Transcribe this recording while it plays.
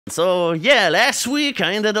So yeah, last week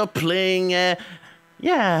I ended up playing, a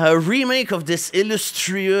remake of this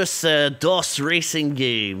illustrious DOS racing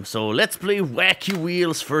game. So let's play Wacky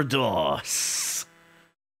Wheels for DOS.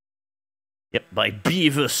 Yep, by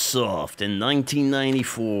Beavis Soft in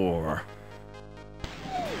 1994.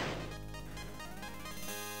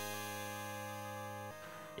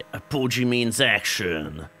 Yeah, apogee means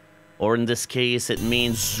action. Or in this case, it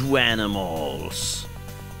means zoo animals.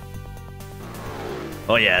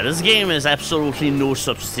 Oh yeah, this game is absolutely no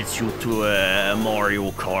substitute to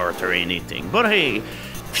Mario Kart or anything. But hey,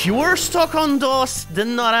 if you were stuck on DOS, did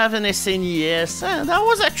not have an SNES, that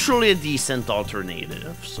was actually a decent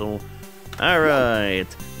alternative. So, alright,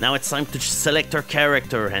 now it's time to select our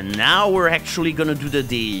character, and now we're actually gonna do the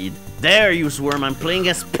deed. There, you Swarm, I'm playing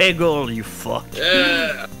as Peggle, you fuck.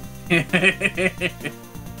 Yeah.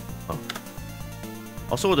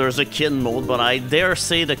 Also, there's a kid mode, but I dare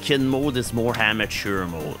say the kid mode is more amateur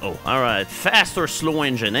mode. Oh, alright. Fast or slow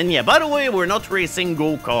engine. And yeah, by the way, we're not racing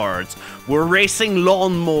go-karts. We're racing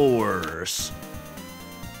lawnmowers.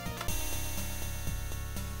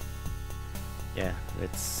 Yeah,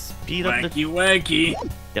 let's speed up Wacky.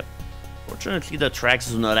 Yep. Fortunately, the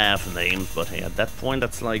tracks do not have names, but hey, at that point,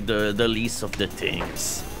 that's like the least of the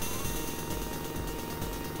things.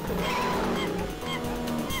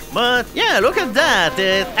 But yeah, look at that.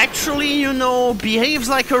 It actually, you know, behaves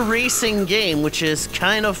like a racing game, which is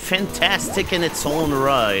kind of fantastic in its own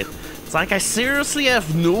right. It's like I seriously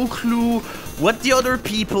have no clue what the other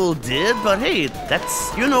people did, but hey,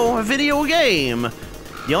 that's, you know, a video game.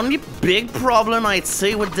 The only big problem I'd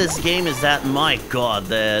say with this game is that, my god,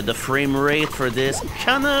 the frame rate for this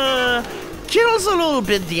kinda kills a little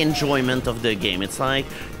bit the enjoyment of the game. It's like,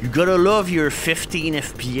 you gotta love your 15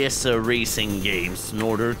 FPS racing games in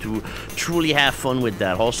order to truly have fun with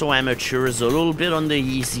that. Also, amateur is a little bit on the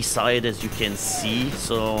easy side, as you can see,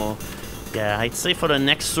 so yeah, I'd say for the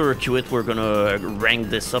next circuit, we're gonna rank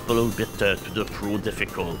this up a little bit to the pro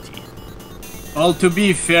difficulty. Well, to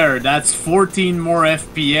be fair, that's 14 more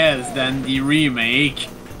FPS than the remake.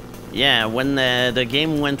 Yeah, when the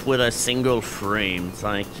game went with a single frame, it's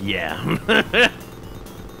like, yeah.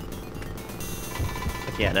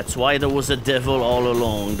 Yeah, that's why there was a devil all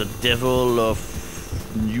along. The devil of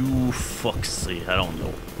New Foxy, I don't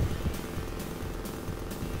know.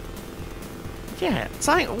 Yeah, it's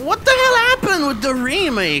like, what the hell happened with the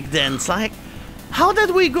remake then? It's like, how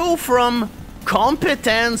did we go from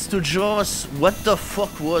competence to just, what the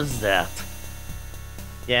fuck was that?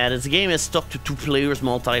 Yeah, this game is stuck to 2 players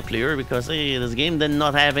multiplayer because hey, this game did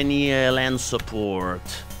not have any LAN support.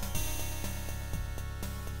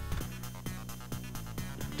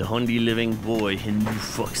 The only living boy in New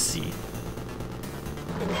Foxy.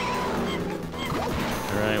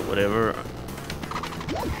 Alright, whatever.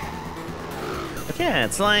 But yeah,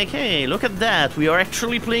 it's like, hey, look at that. We are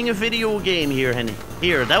actually playing a video game here, Henny.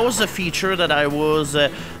 Here, that was a feature that I was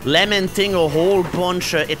lamenting a whole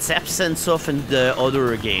bunch its absence of in the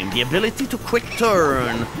other game. The ability to quick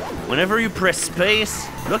turn. Whenever you press space,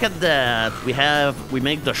 look at that. We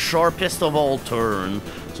make the sharpest of all turn.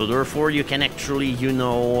 So therefore you can actually, you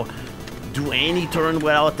know, do any turn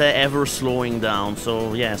without ever slowing down.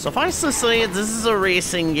 So yeah, suffice to say, this is a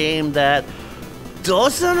racing game that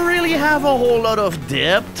doesn't really have a whole lot of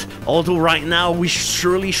depth, although right now we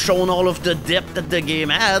surely shown all of the depth that the game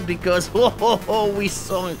had because we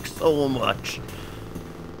sunk so much.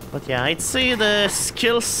 But yeah, I'd say the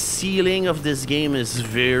skill ceiling of this game is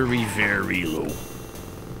very, very low.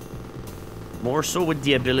 More so with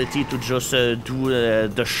the ability to just do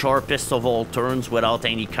the sharpest of all turns without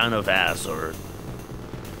any kind of hazard.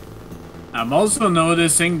 I'm also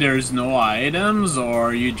noticing there's no items,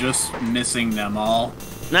 or are you just missing them all?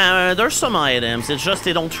 Nah, there's some items, it's just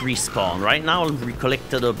they don't respawn. Right now we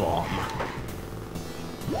collected a bomb.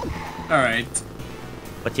 Alright.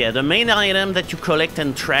 But yeah, the main item that you collect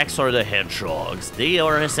in tracks are the hedgehogs. They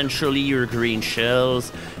are essentially your green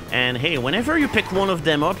shells. And hey, whenever you pick one of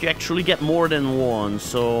them up, you actually get more than one.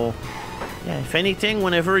 So yeah, if anything,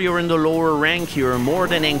 whenever you're in the lower rank, you're more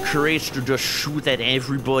than encouraged to just shoot at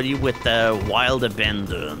everybody with wild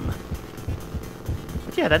abandon.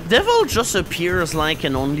 But yeah, that devil just appears like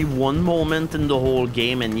in only one moment in the whole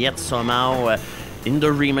game, and yet somehow in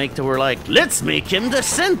the remake they were like, let's make him the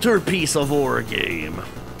centerpiece of our game.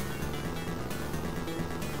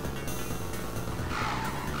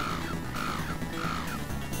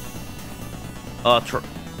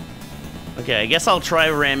 Okay, I guess I'll try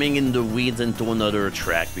ramming in the weeds into another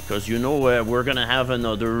track, because you know we're gonna have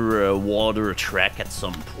another water track at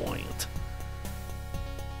some point.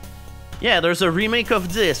 Yeah, there's a remake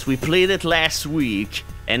of this. We played it last week,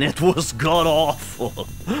 and it was god-awful.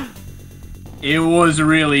 It was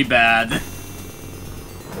really bad.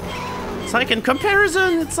 It's like, in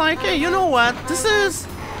comparison, it's like, hey, you know what? This is...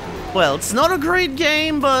 Well, it's not a great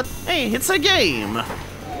game, but, hey, it's a game.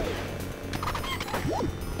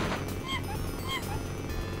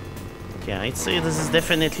 Yeah, I'd say this is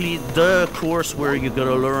definitely the course where you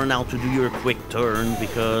gotta learn how to do your quick turn,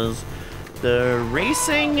 because the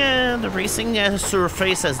racing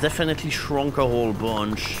surface has definitely shrunk a whole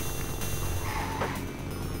bunch.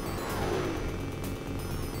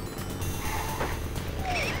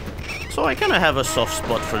 So I kind of have a soft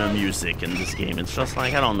spot for the music in this game. It's just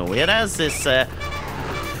like, I don't know, it has this,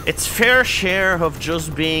 its fair share of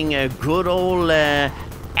just being a good old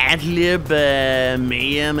ad-lib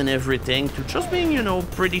mayhem and everything, to just being, you know,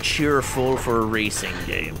 pretty cheerful for a racing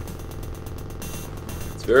game.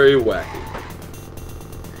 It's very wacky.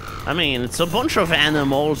 I mean, it's a bunch of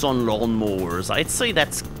animals on lawnmowers. I'd say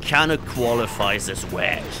that kind of qualifies as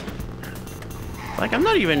wacky. Like, I'm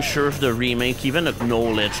not even sure if the remake even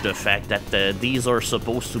acknowledged the fact that these are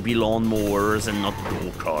supposed to be lawnmowers and not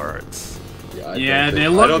go-karts. Yeah, they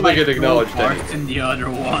look like it acknowledged go-karts in the other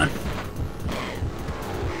one.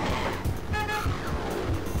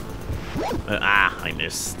 I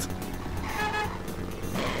missed.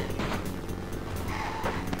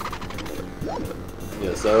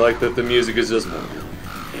 Yes, I like that the music is just...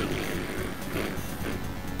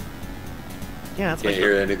 Yeah, that's Can't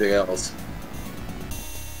hear anything else.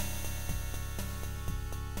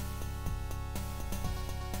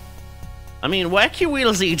 I mean, Wacky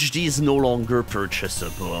Wheels HD is no longer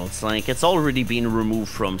purchasable. It's like, it's already been removed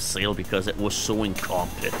from sale because it was so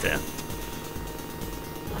incompetent.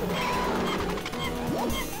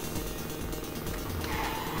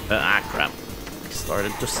 Crap.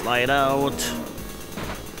 Started to slide out.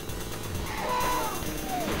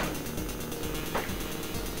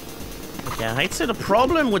 Yeah, I'd say the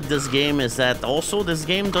problem with this game is that also this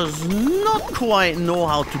game does not quite know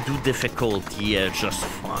how to do difficulty just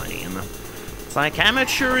fine. It's like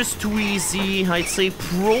amateur is too easy, I'd say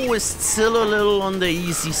pro is still a little on the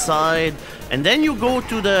easy side, and then you go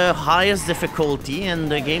to the highest difficulty and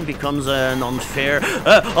the game becomes an unfair...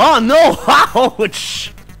 oh no!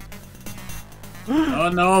 Ouch! Oh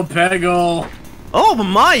no, Peggle! Oh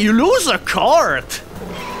my, you lose a cart!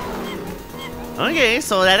 Okay,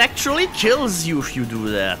 so that actually kills you if you do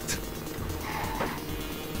that.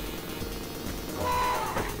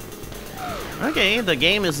 Okay, the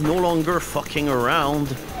game is no longer fucking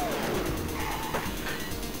around.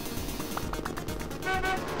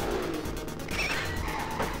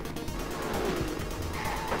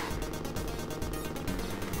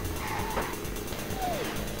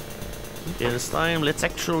 Okay, this time let's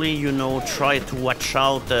actually, you know, try to watch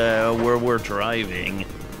out where we're driving.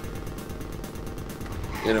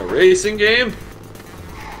 In a racing game?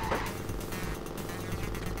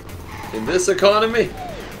 In this economy?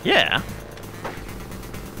 Yeah.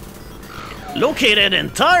 Located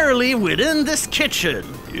entirely within this kitchen.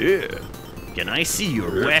 Yeah. Can I see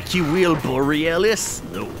your wacky wheel, Borealis?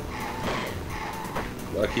 No.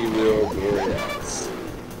 Wacky Wheel Borealis.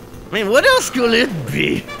 I mean, what else could it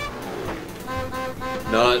be?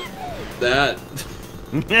 Not that.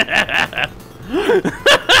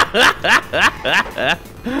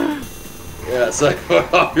 Yeah, it's like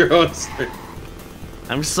off your own street.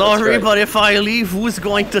 I'm sorry, right. but if I leave, who's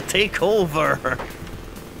going to take over?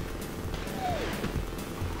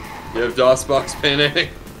 You have DOSBox painting?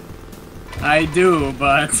 I do,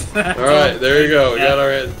 but... Alright, there you go. We got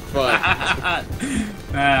our end. Fine.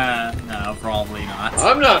 No, probably not.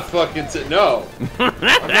 I'm not fucking... No. I'm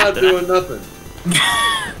not doing nothing.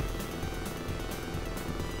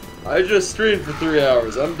 I just streamed for 3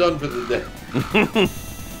 hours. I'm done for the day.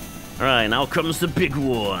 Alright, now comes the big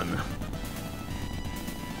one.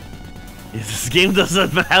 This game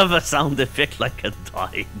doesn't have a sound effect like a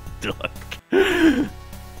dying duck.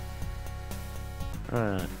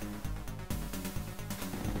 Alright.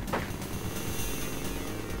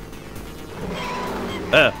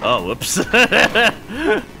 Oh, whoops.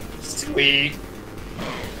 Sweet.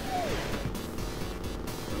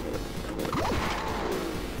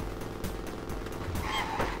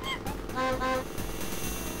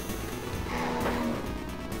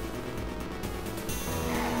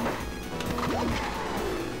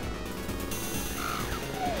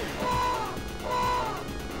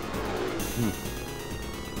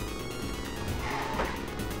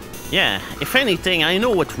 Yeah, if anything, I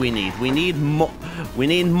know what we need. We need more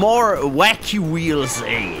Wacky Wheels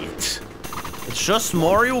 8. It's just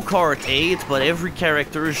Mario Kart 8, but every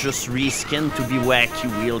character is just reskinned to be Wacky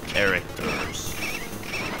Wheel characters.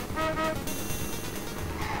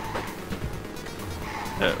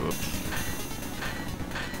 Oops.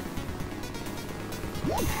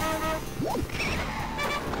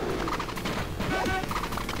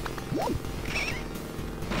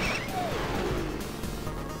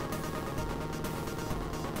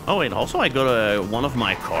 Oh wait, also I got one of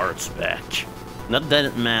my cards back. Not that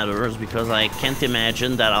it matters, because I can't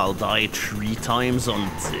imagine that I'll die 3 times on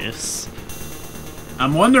this.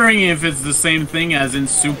 I'm wondering if it's the same thing as in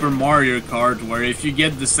Super Mario Kart, where if you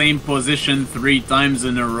get the same position 3 times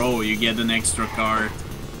in a row, you get an extra card.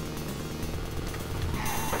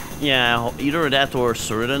 Yeah, either that or a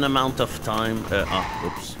certain amount of time.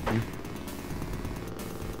 Oops.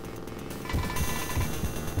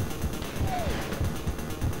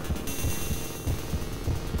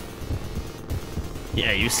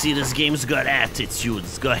 Yeah, you see, this game's got attitude.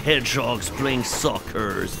 It's got hedgehogs playing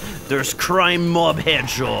suckers. There's Crime Mob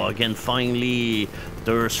Hedgehog, and finally,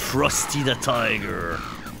 there's Frosty the Tiger.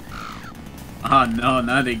 Oh no,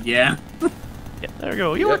 not again. Yeah, there we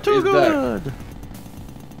go. You were too good. Back.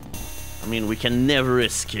 I mean, we can never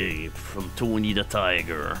escape from Tony the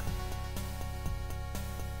Tiger.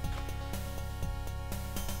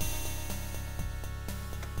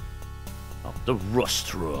 Oh, the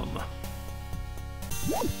Rust Room.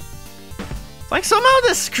 Like, somehow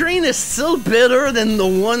the screen is still better than the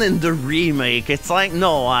one in the remake. It's like,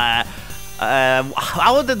 no,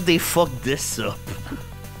 how did they fuck this up?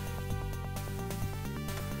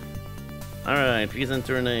 Alright, please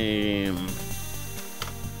enter name.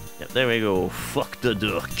 Yep, there we go. Fuck the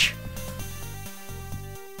duck.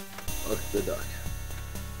 Fuck the duck.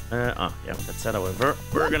 Yeah, that said, however,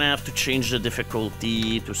 we're gonna have to change the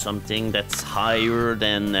difficulty to something that's higher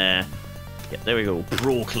than, yeah, there we go,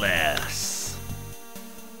 Pro Class.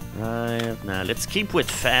 Right, now let's keep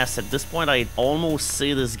with fast. At this point, I'd almost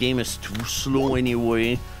say this game is too slow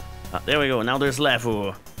anyway. There we go, now there's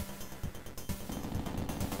level.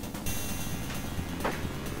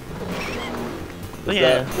 Is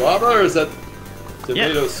that lava or is that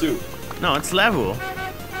tomato soup? No, it's level.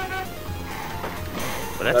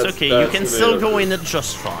 But that's okay, you can still go in it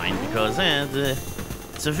just fine, because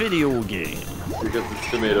it's a video game. Because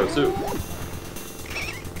it's tomato soup.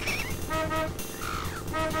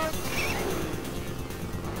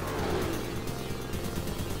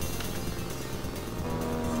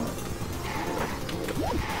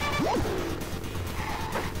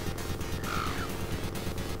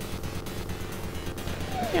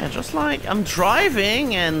 Yeah, just like I'm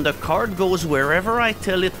driving and the cart goes wherever I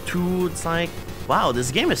tell it to. It's like, wow, this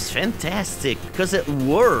game is fantastic because it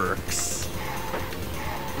works.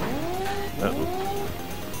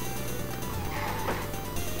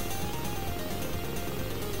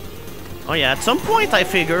 Oh yeah, at some point I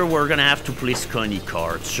figure we're gonna have to play Scunny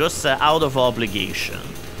Carts, just out of obligation.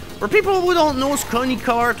 For people who don't know, Scunny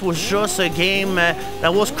Kart was just a game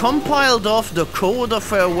that was compiled off the code of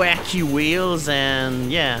Wacky Wheels,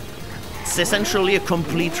 and yeah, it's essentially a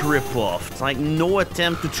complete rip-off. It's like no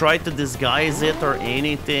attempt to try to disguise it or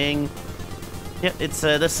anything. Yeah, it's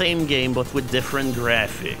the same game, but with different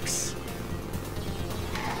graphics.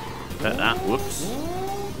 Whoops.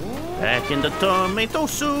 Back in the tomato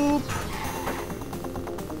soup.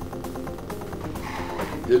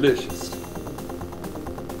 Delicious.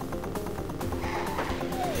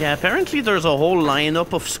 Yeah, apparently there's a whole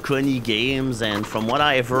lineup of Scunny games, and from what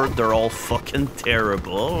I've heard, they're all fucking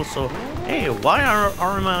terrible. So, hey, why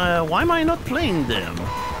am I not playing them?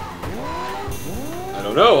 I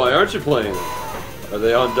don't know. Why aren't you playing them? Are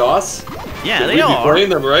they on DOS? Yeah, Should they we are. be playing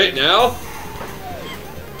them right now?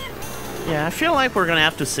 Yeah, I feel like we're gonna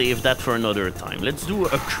have to save that for another time. Let's do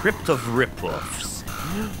a Crypt of rip-offs.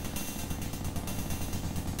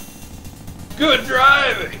 Good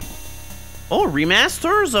driving! Oh,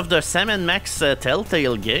 remasters of the Sam & Max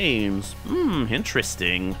Telltale games.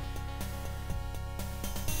 Interesting.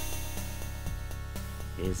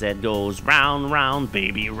 As that goes round, round,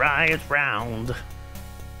 baby, right round.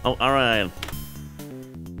 Oh, alright.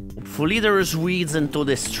 Hopefully there's weeds into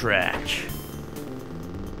this track.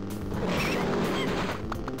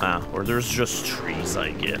 Or there's just trees,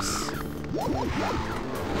 I guess.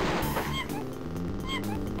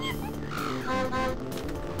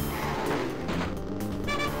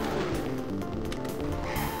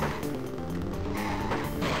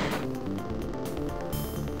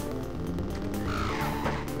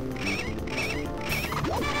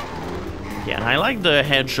 Yeah, I like the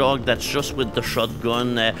hedgehog that's just with the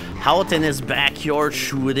shotgun out in his backyard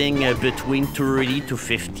shooting between 30 to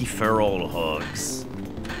 50 feral hogs.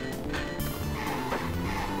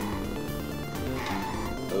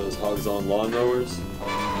 Are those hogs on lawnmowers?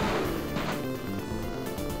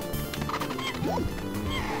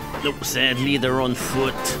 Nope, sadly they're on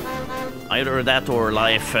foot. Either that or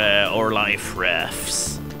life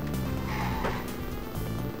refs.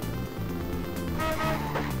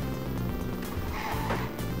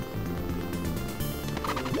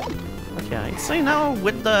 Okay, I'd say now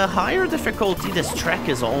with the higher difficulty, this track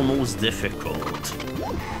is almost difficult.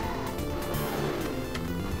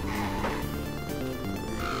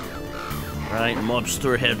 Right,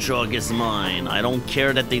 Mobster Hedgehog is mine. I don't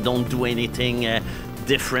care that they don't do anything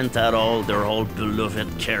different at all. They're all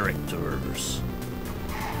beloved characters.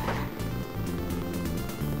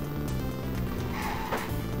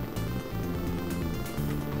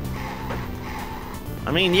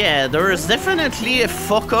 I mean, yeah, there is definitely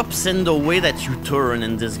fuck-ups in the way that you turn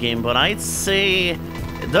in this game, but I'd say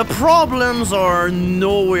the problems are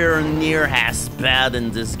nowhere near as bad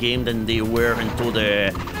in this game than they were into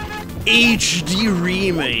the HD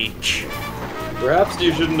remake. Perhaps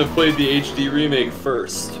you shouldn't have played the HD remake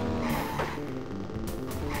first.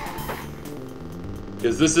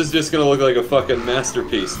 Because this is just gonna look like a fucking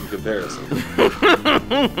masterpiece in comparison.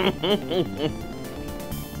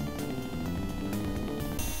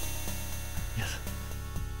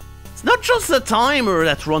 It's not just the timer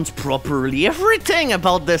that runs properly, everything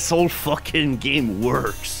about this whole fucking game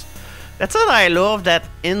works. That's what I love, that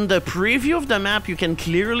in the preview of the map you can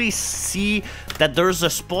clearly see that there's a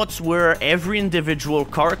spots where every individual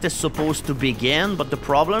cart is supposed to begin, but the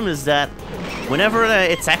problem is that whenever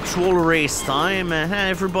it's actual race time,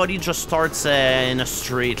 everybody just starts in a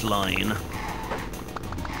straight line.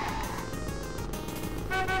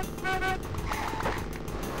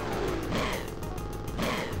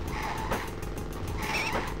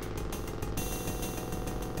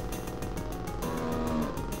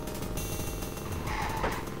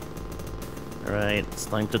 Alright, it's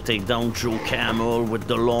time to take down Joe Camel with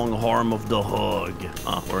the long arm of the hog.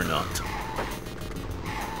 Ah, or not.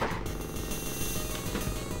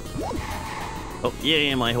 Oh,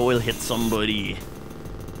 yeah, my oil hit somebody.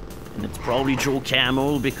 And it's probably Joe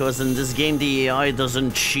Camel, because in this game the AI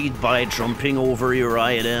doesn't cheat by jumping over your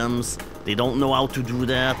items. They don't know how to do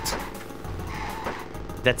that.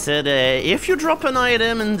 That said, if you drop an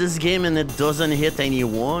item in this game and it doesn't hit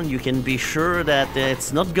anyone, you can be sure that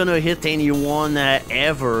it's not gonna hit anyone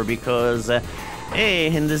ever, because,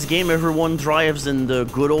 hey, in this game everyone drives in the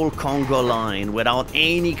good old conga line without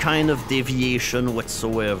any kind of deviation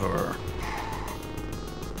whatsoever.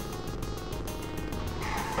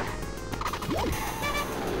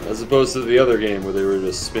 As opposed to the other game where they were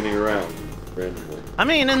just spinning around randomly. I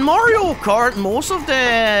mean, in Mario Kart, most of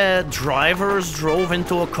the drivers drove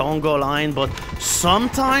into a conga line, but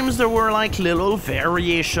sometimes there were like little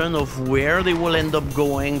variation of where they will end up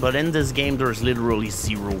going, but in this game there's literally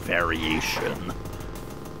zero variation.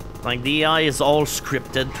 Like, the AI is all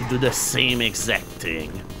scripted to do the same exact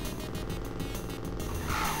thing.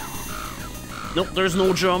 Nope, there's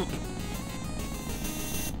no jump.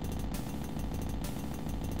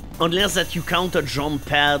 Unless that you count a jump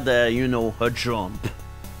pad, you know, a jump.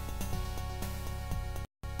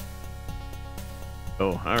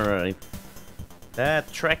 Oh, alright.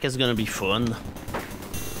 That track is gonna be fun.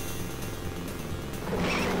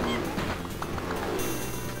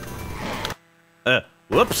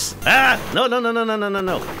 Whoops! Ah! No. The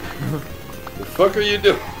fuck are you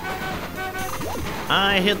doing?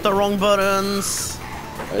 I hit the wrong buttons.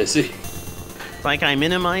 I see. Like I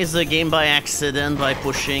minimized the game by accident by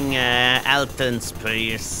pushing Alt and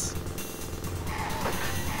space.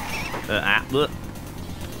 Ah!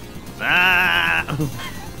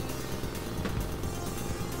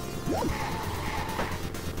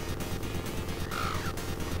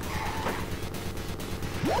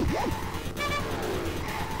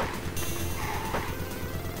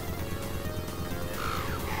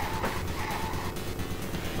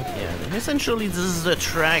 Yeah, essentially this is the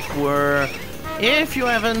track where if you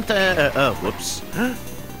haven't, whoops.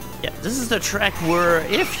 Yeah, this is the track where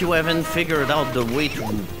if you haven't figured out the way to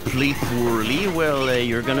play poorly, well,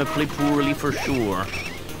 you're gonna play poorly for sure.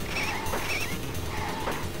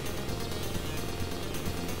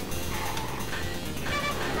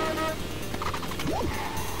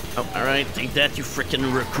 Oh, alright, take that, you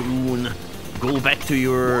frickin' raccoon. Go back to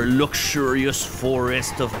your luxurious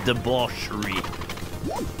forest of debauchery.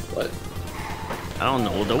 What? I don't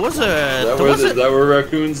know, there was a... Is that where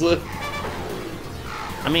raccoons live?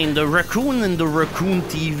 I mean, the raccoon in the Raccoon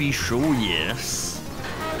TV show, yes.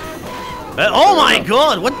 Oh my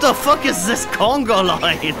god, what the fuck is this conga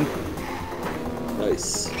line?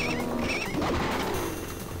 Nice.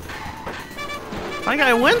 Like,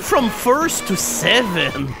 I went from first to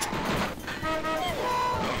seventh.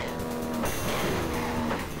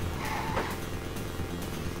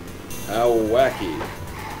 Wacky.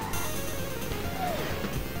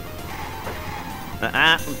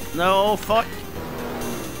 No, fuck.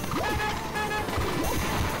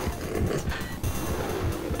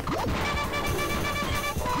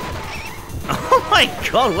 Oh my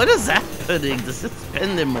god, what is happening? This is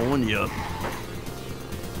pandemonium.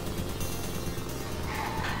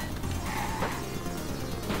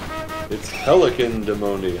 It's Pelican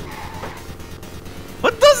Demonium.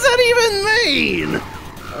 What does that even mean?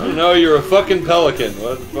 I don't know, you're a fucking pelican.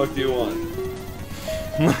 What the fuck do you want?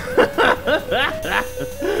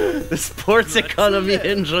 The sports economy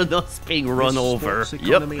hinge on us being run over.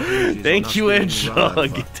 Yep. Thank you,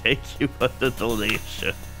 Edgehog. Thank you for the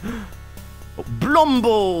donation.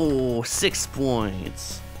 Blumbo, 6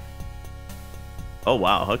 points. Oh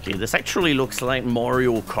wow, okay, this actually looks like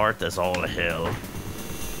Mario Kart as all hell.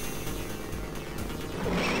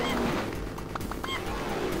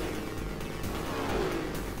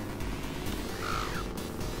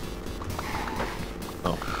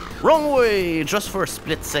 Oh, wrong way! Just for a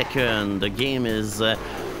split second. The game is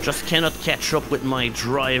just cannot catch up with my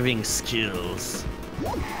driving skills.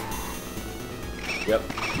 Yep.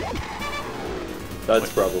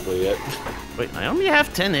 That's probably it. Wait, I only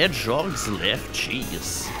have 10 hedgehogs left,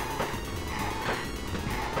 jeez.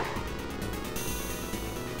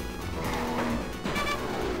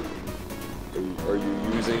 Are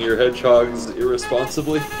you using your hedgehogs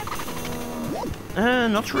irresponsibly?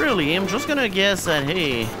 Not really. I'm just gonna guess that,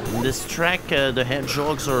 hey, in this track, the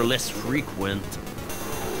hedgehogs are less frequent.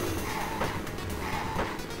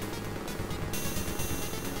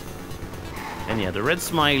 And yeah, the red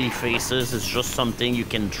smiley faces is just something you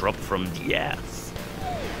can drop from the ass.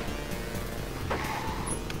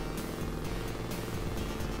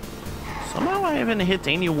 Somehow I haven't hit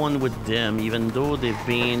anyone with them, even though they've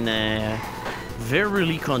been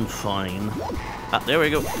verily confined. Ah, there we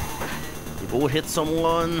go. We both hit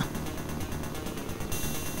someone.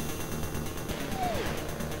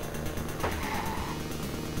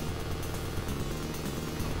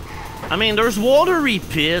 I mean, there's watery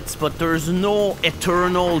pits, but there's no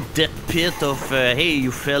eternal dead pit of, hey,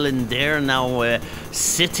 you fell in there, now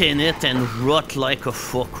sit in it and rot like a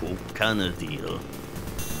fucko kind of deal.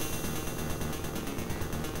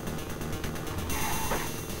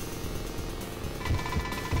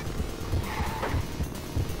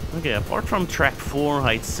 Okay, apart from track 4,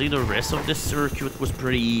 I'd say the rest of this circuit was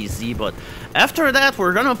pretty easy, but after that,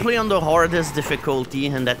 we're gonna play on the hardest difficulty,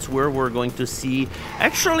 and that's where we're going to see...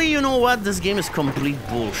 Actually, you know what? This game is complete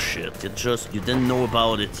bullshit. It just... you didn't know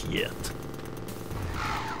about it yet.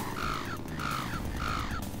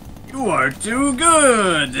 You are too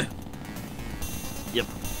good! Yep.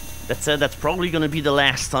 That's probably gonna be the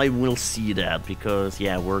last time we'll see that, because,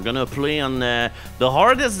 yeah, we're gonna play on the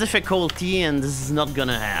hardest difficulty, and this is not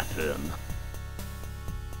gonna happen.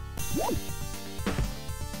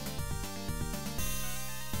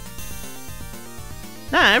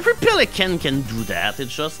 Nah, every pelican can do that.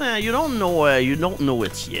 It's just, you don't know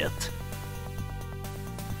it yet.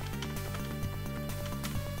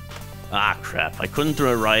 Ah, crap! I couldn't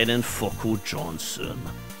ride in Focko Johnson.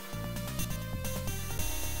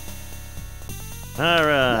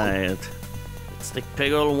 Alright. Let's take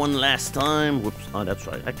Peggle one last time. Whoops. Oh, that's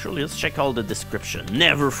right. Actually, let's check all the description.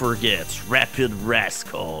 Never forgets. Rapid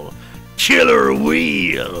Rascal. Killer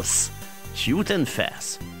Wheels. Cute and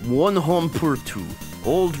fast. One home per two.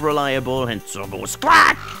 Old, reliable, and turbo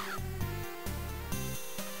squawk!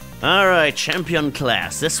 Alright, champion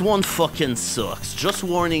class. This one fucking sucks. Just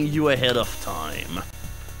warning you ahead of time.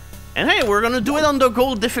 And hey, we're gonna do it on the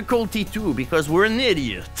gold difficulty too, because we're an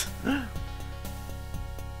idiot.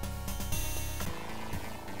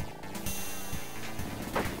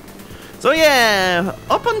 So yeah,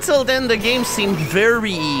 up until then the game seemed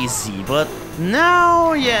very easy, but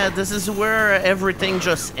now, yeah, this is where everything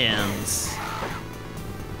just ends.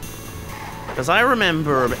 Because I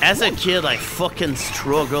remember, as a kid, I fucking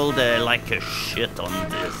struggled like a shit on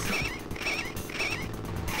this.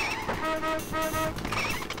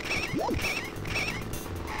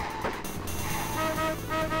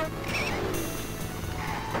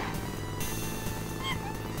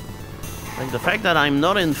 Like, the fact that I'm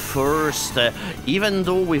not in first, even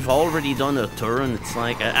though we've already done a turn, it's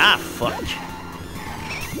like, ah, fuck.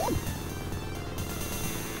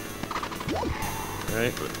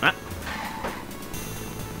 Right. Ah.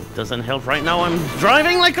 It doesn't help right now, I'm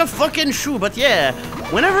driving like a fucking shoe, but yeah,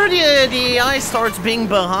 whenever the eye starts being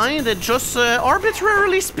behind, it just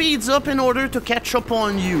arbitrarily speeds up in order to catch up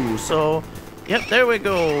on you, so... Yep, there we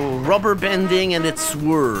go. Rubber bending and it's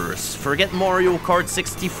worse. Forget Mario Kart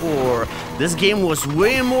 64. This game was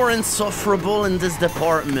way more insufferable in this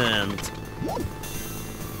department.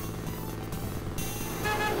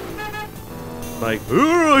 Like,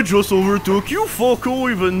 oh, I just overtook you,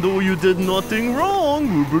 fucko, even though you did nothing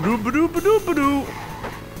wrong.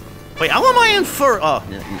 Wait, how am I in first? Oh,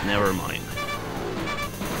 never mind.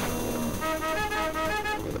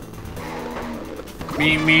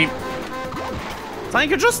 Me. It's like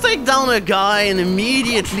you just take down a guy and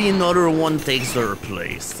immediately another one takes their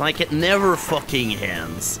place. It's like it never fucking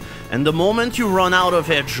ends. And the moment you run out of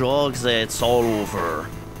hedgehogs, it's all over.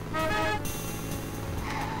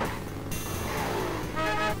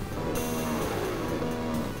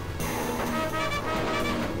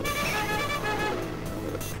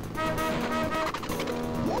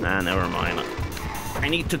 Nah, never mind. I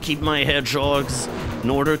need to keep my hedgehogs in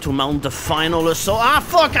order to mount the final assault. Ah,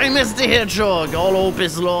 fuck! I missed the hedgehog! All hope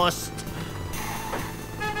is lost.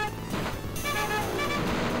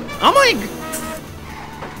 Oh my...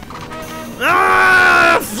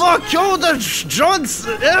 Ah, fuck! Oh, the jugs!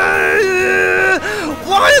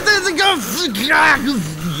 Why did it go...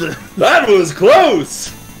 That was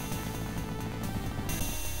close!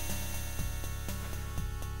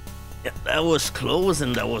 Yeah, that was close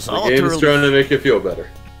and that was The game's trying to make you feel better.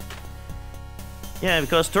 Yeah,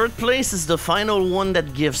 because third place is the final one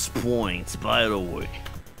that gives points, by the way.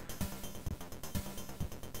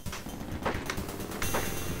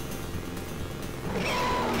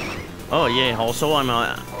 Oh yeah, also I'm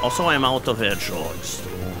out of hedgehogs.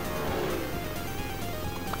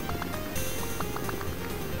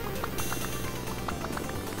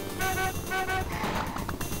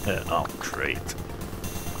 Oh, great.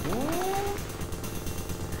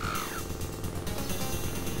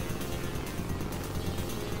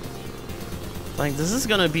 Like, this is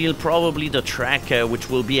gonna be probably the track which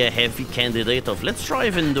will be a heavy candidate of let's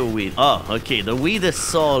drive in the weed. Oh, okay, the weed is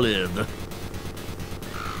solid.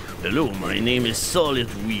 Hello, my name is Solid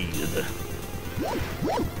Weed.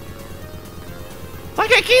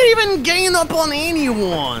 Like, I can't even gain up on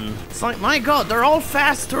anyone. It's like, my god, they're all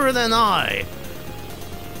faster than I.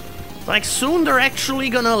 Like, soon they're actually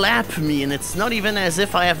gonna lap me, and it's not even as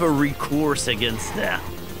if I have a recourse against that.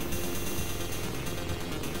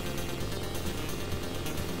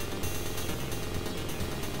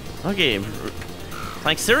 Okay,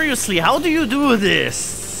 like, seriously, how do you do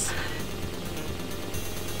this?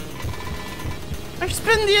 I've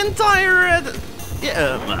spent the entire...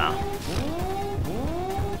 yeah, well...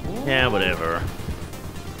 yeah, whatever.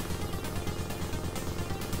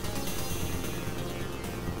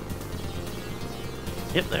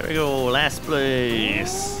 Yep, there we go, last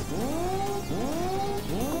place.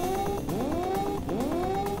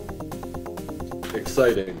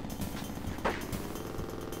 Exciting.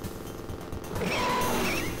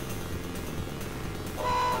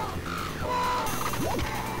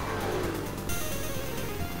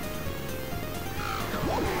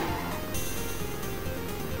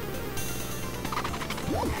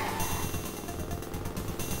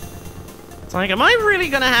 It's like, am I really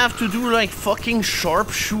gonna have to do like fucking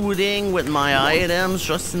sharpshooting with my items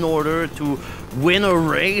just in order to win a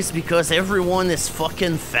race because everyone is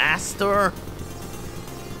fucking faster?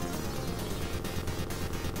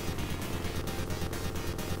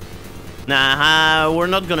 Nah, we're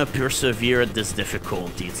not gonna persevere at this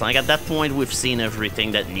difficulty. It's like, at that point we've seen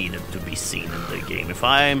everything that needed to be seen in the game. If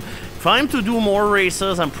I'm to do more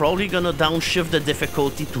races, I'm probably gonna downshift the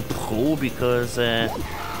difficulty to pro because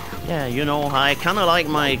yeah, you know, I kinda like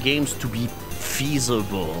my games to be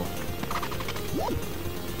feasible.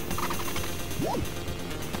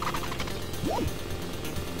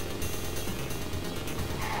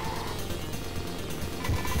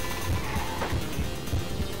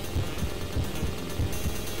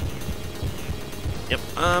 Yep,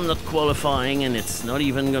 I'm not qualifying and it's not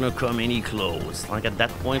even gonna come any close. Like, at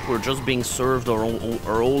that point we're just being served our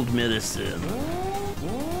old medicine.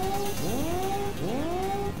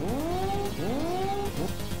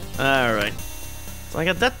 Alright. So like,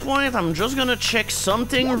 at that point, I'm just gonna check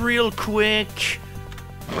something real quick.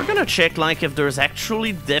 We're gonna check, like, if there's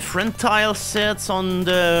actually different tile sets on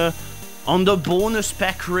the bonus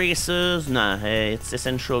pack races. Nah, hey, it's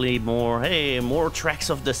essentially more, hey, more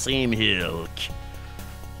tracks of the same ilk.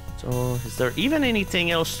 So, is there even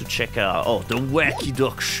anything else to check out? Oh, the Wacky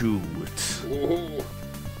Duck Shoot. Ooh.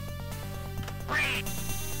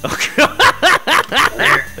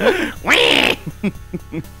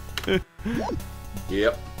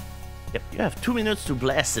 Yep. Yep, you have 2 minutes to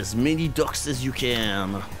blast as many ducks as you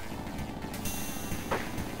can.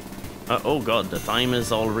 Oh god, the time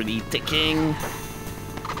is already ticking.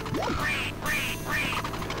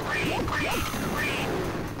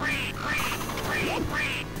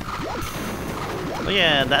 Oh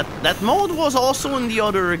yeah, that mode was also in the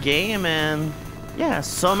other game, and Yeah,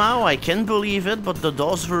 somehow I can't believe it, but the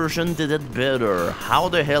DOS version did it better. How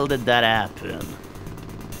the hell did that happen?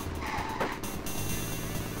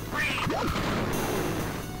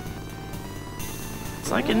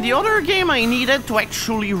 It's like in the other game I needed to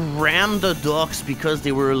actually ram the ducks because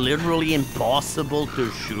they were literally impossible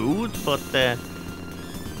to shoot, but that's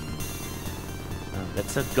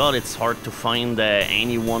it. God, it's hard to find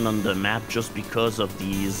anyone on the map just because of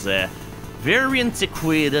these very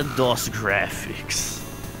antiquated DOS graphics.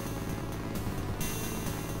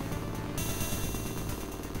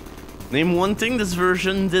 Name one thing this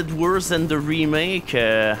version did worse than the remake,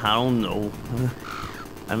 I don't know.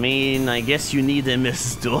 I mean, I guess you need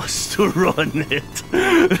MS-DOS to run it.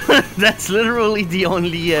 That's literally the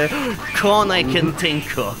only con I can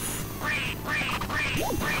think of.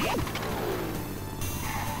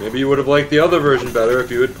 Maybe you would have liked the other version better if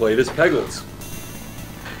you had played as Peggles.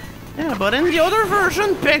 Yeah, but in the other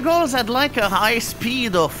version, Peggles had like a high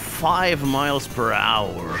speed of 5 miles per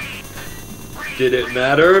hour. Did it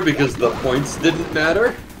matter because the points didn't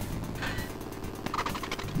matter?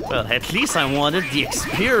 Well, at least I wanted the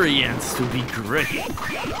experience to be great.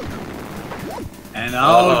 And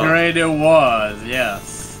how great it was,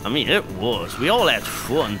 yes. I mean, it was. We all had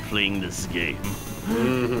fun playing this game.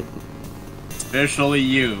 Especially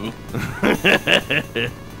you.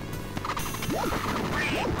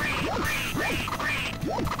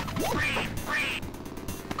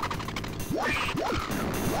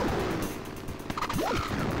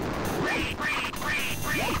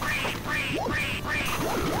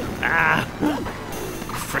 Ah!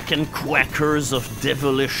 Frickin' quackers of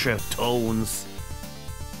devilish tones.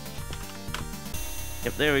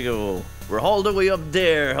 Yep, there we go. We're all the way up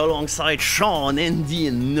there alongside Sean, Andy,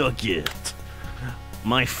 and Nugget.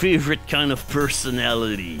 My favorite kind of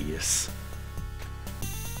personalities.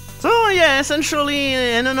 So yeah, essentially,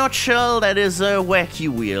 in a nutshell, that is Wacky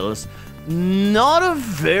Wheels. Not a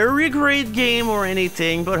very great game or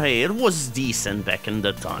anything, but hey, it was decent back in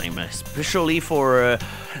the time, especially for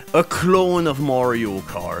a clone of Mario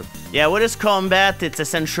Kart. Yeah, with its combat, it's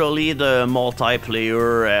essentially the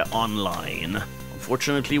multiplayer online.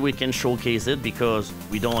 Unfortunately, we can showcase it because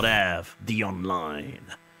we don't have the online.